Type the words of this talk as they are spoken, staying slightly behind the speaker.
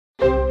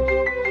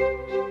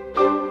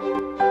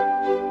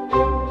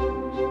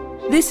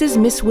This is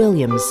Miss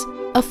Williams,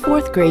 a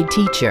fourth grade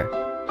teacher.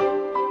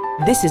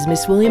 This is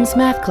Miss Williams'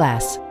 math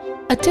class,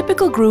 a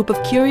typical group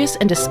of curious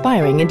and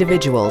aspiring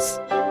individuals.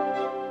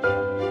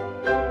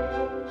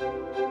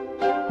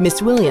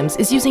 Miss Williams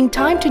is using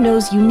Time to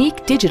Know's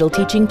unique digital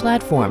teaching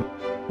platform,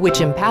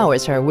 which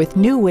empowers her with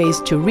new ways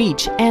to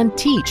reach and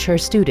teach her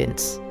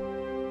students.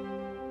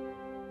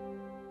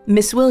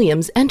 Miss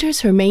Williams enters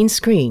her main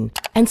screen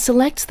and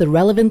selects the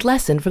relevant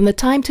lesson from the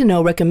Time to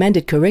Know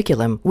recommended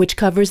curriculum, which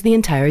covers the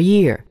entire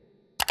year.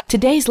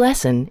 Today's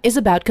lesson is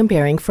about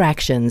comparing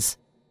fractions.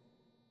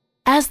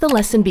 As the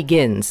lesson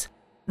begins,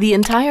 the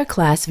entire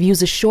class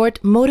views a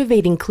short,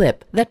 motivating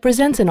clip that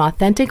presents an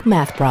authentic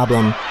math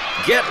problem.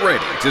 Get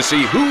ready to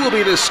see who will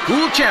be the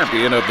school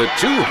champion of the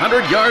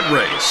 200-yard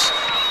race.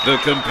 The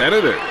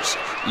competitors,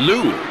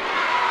 Lou,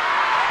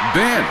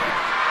 Ben,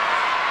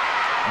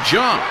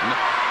 John,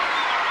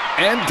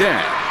 and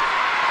Dan.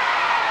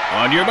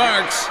 On your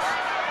marks,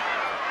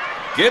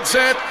 get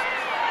set,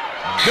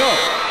 go.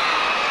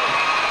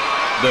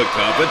 The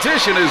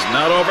competition is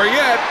not over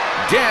yet.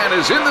 Dan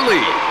is in the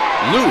lead.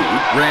 Lou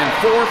ran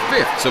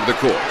 4/5 of the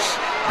course.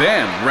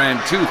 Ben ran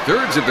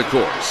 2/3 of the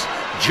course.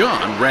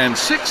 John ran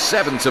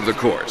 6/7 of the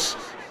course.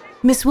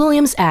 Miss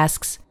Williams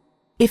asks,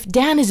 if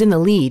Dan is in the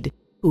lead,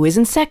 who is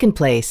in second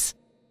place?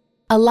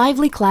 A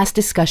lively class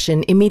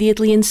discussion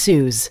immediately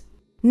ensues.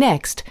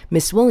 Next,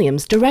 Miss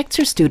Williams directs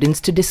her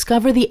students to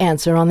discover the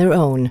answer on their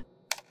own.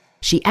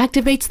 She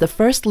activates the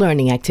first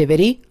learning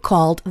activity,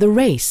 called the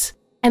race,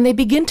 and they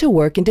begin to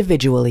work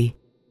individually.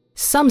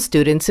 Some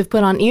students have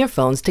put on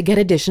earphones to get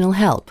additional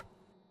help.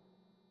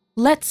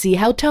 Let's see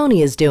how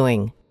Tony is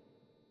doing.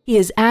 He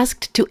is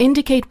asked to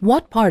indicate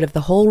what part of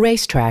the whole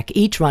racetrack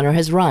each runner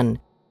has run,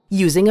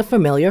 using a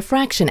familiar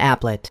fraction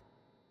applet.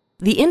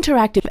 The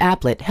interactive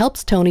applet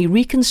helps Tony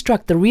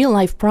reconstruct the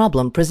real-life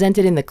problem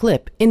presented in the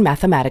clip in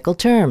mathematical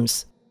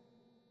terms.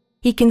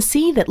 He can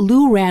see that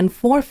Lou ran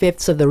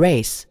 4/5 of the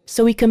race,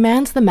 so he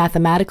commands the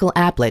mathematical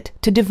applet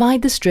to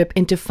divide the strip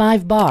into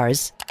 5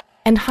 bars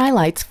and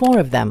highlights 4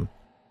 of them.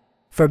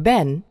 For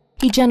Ben,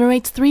 he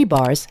generates 3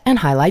 bars and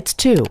highlights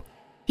 2.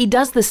 He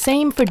does the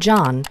same for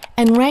John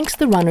and ranks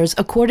the runners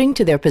according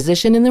to their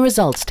position in the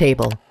results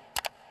table.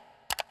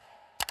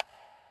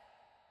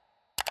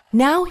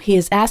 Now he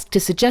is asked to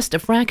suggest a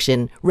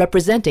fraction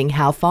representing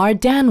how far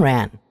Dan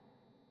ran.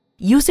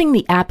 Using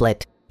the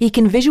applet, he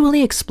can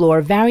visually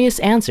explore various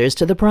answers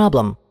to the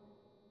problem.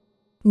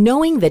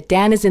 Knowing that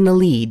Dan is in the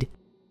lead,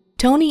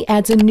 Tony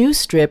adds a new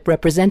strip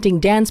representing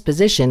Dan's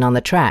position on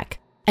the track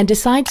and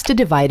decides to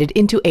divide it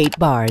into 8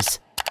 bars.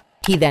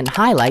 He then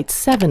highlights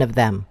 7 of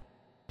them.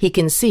 He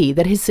can see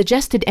that his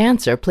suggested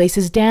answer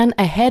places Dan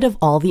ahead of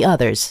all the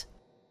others.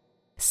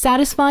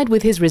 Satisfied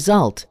with his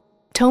result,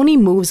 Tony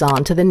moves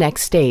on to the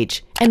next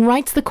stage and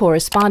writes the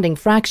corresponding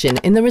fraction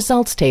in the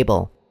results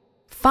table.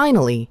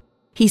 Finally,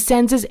 he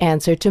sends his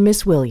answer to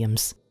Miss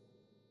Williams.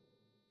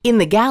 In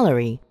the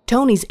gallery,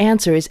 Tony's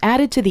answer is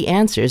added to the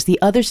answers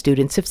the other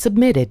students have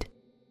submitted.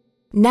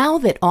 Now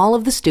that all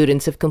of the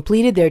students have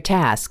completed their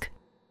task,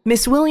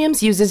 Miss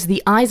Williams uses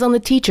the Eyes on the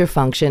Teacher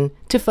function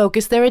to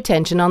focus their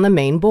attention on the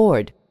main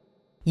board.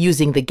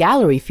 Using the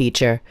gallery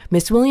feature,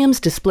 Miss Williams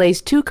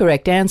displays 2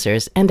 correct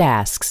answers and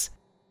asks,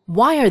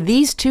 "Why are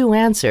these 2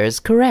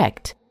 answers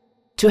correct?"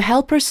 To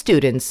help her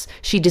students,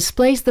 she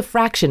displays the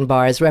fraction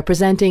bars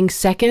representing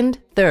 2nd,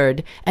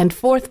 3rd, and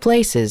 4th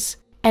places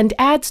and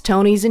adds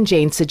Tony's and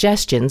Jane's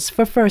suggestions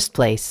for 1st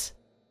place.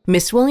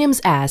 Miss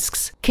Williams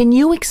asks, can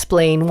you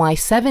explain why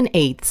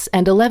 7/8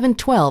 and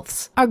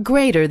 11/12 are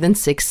greater than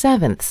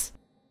 6/7?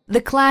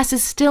 The class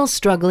is still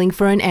struggling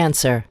for an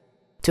answer.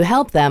 To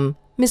help them,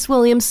 Miss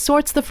Williams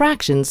sorts the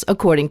fractions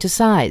according to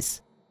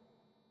size.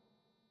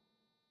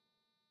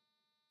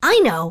 I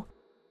know,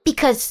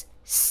 because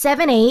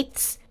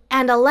 7/8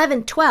 and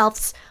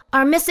 11/12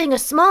 are missing a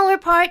smaller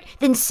part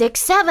than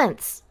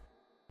 6/7.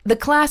 The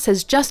class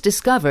has just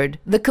discovered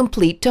the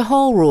complete to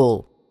whole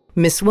rule.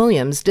 Miss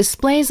Williams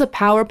displays a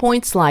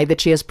PowerPoint slide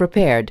that she has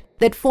prepared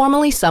that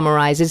formally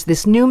summarizes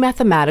this new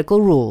mathematical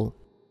rule.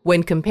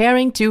 When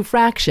comparing 2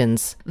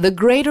 fractions, the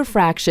greater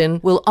fraction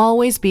will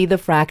always be the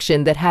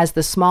fraction that has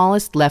the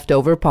smallest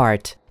leftover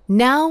part.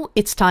 Now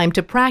it's time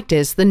to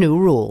practice the new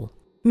rule.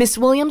 Miss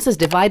Williams has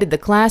divided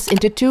the class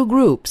into 2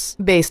 groups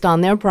based on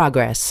their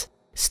progress.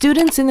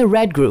 Students in the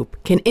red group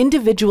can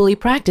individually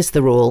practice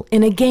the rule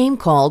in a game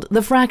called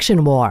the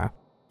Fraction War.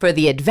 For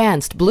the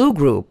advanced blue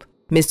group,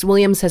 Miss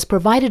Williams has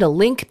provided a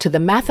link to the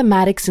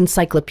Mathematics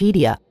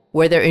Encyclopedia,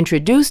 where they're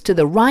introduced to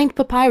the Rind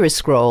Papyrus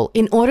Scroll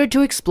in order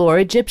to explore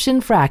Egyptian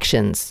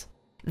fractions.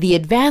 The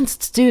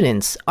advanced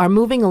students are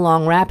moving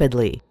along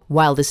rapidly,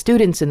 while the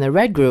students in the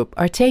red group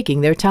are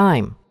taking their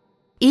time.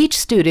 Each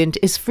student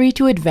is free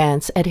to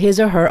advance at his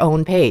or her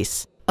own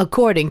pace,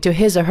 according to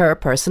his or her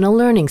personal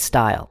learning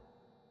style.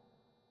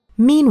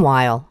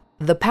 Meanwhile,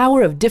 the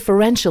power of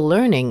differential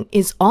learning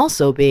is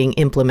also being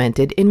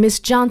implemented in Miss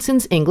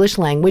Johnson's English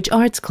Language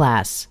Arts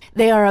class.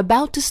 They are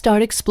about to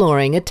start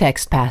exploring a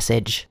text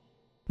passage.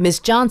 Miss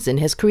Johnson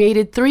has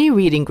created 3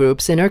 reading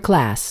groups in her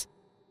class: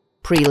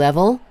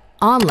 pre-level,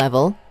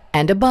 on-level,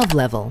 and above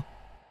level.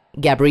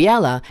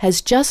 Gabriella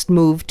has just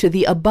moved to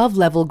the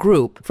above-level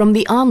group from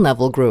the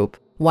on-level group,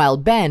 while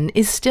Ben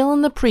is still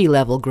in the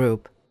pre-level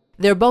group.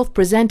 They're both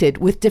presented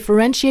with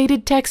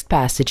differentiated text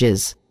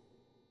passages.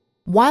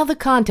 While the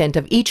content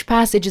of each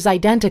passage is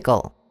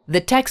identical, the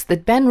text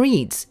that Ben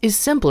reads is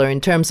simpler in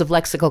terms of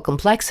lexical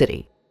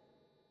complexity.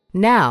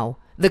 Now,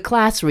 the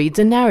class reads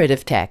a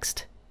narrative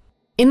text.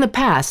 In the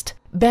past,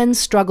 Ben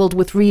struggled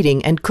with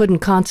reading and couldn't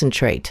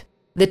concentrate.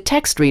 The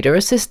text reader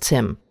assists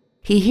him.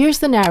 He hears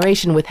the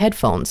narration with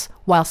headphones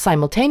while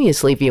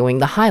simultaneously viewing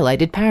the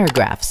highlighted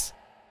paragraphs.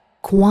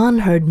 Kwan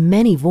heard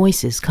many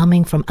voices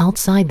coming from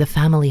outside the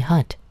family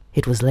hut.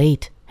 It was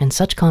late, and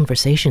such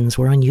conversations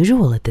were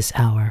unusual at this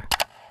hour.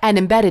 An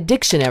embedded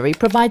dictionary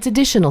provides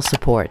additional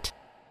support.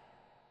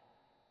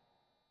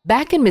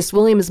 Back in Miss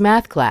Williams'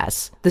 math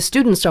class, the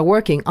students are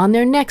working on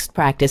their next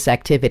practice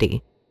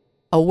activity,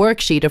 a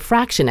worksheet of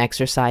fraction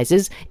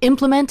exercises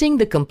implementing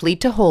the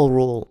complete-to-whole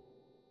rule.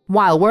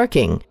 While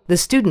working, the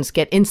students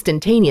get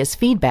instantaneous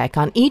feedback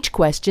on each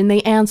question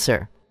they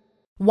answer.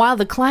 While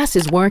the class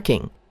is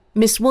working,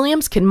 Miss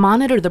Williams can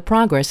monitor the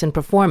progress and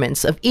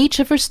performance of each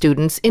of her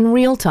students in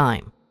real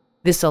time.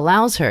 This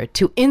allows her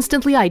to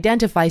instantly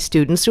identify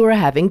students who are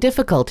having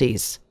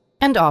difficulties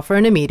and offer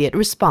an immediate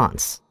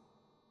response.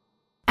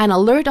 An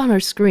alert on her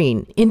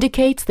screen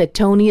indicates that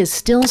Tony is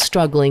still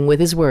struggling with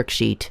his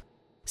worksheet,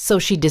 so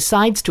she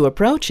decides to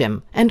approach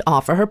him and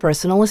offer her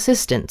personal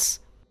assistance.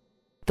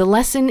 The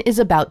lesson is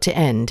about to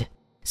end,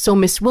 so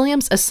Miss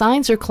Williams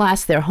assigns her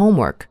class their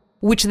homework,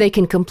 which they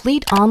can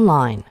complete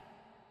online.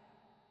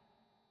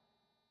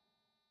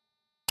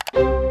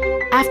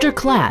 After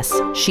class,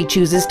 she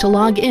chooses to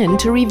log in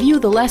to review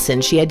the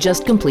lesson she had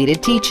just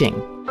completed teaching.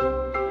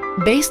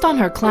 Based on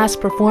her class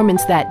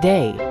performance that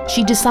day,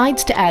 she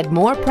decides to add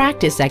more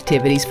practice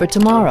activities for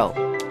tomorrow.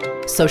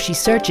 So she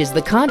searches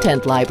the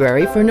content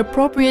library for an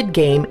appropriate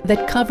game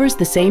that covers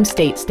the same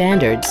state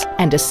standards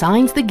and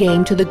assigns the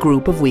game to the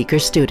group of weaker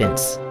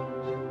students.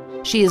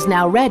 She is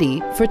now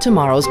ready for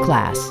tomorrow's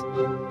class.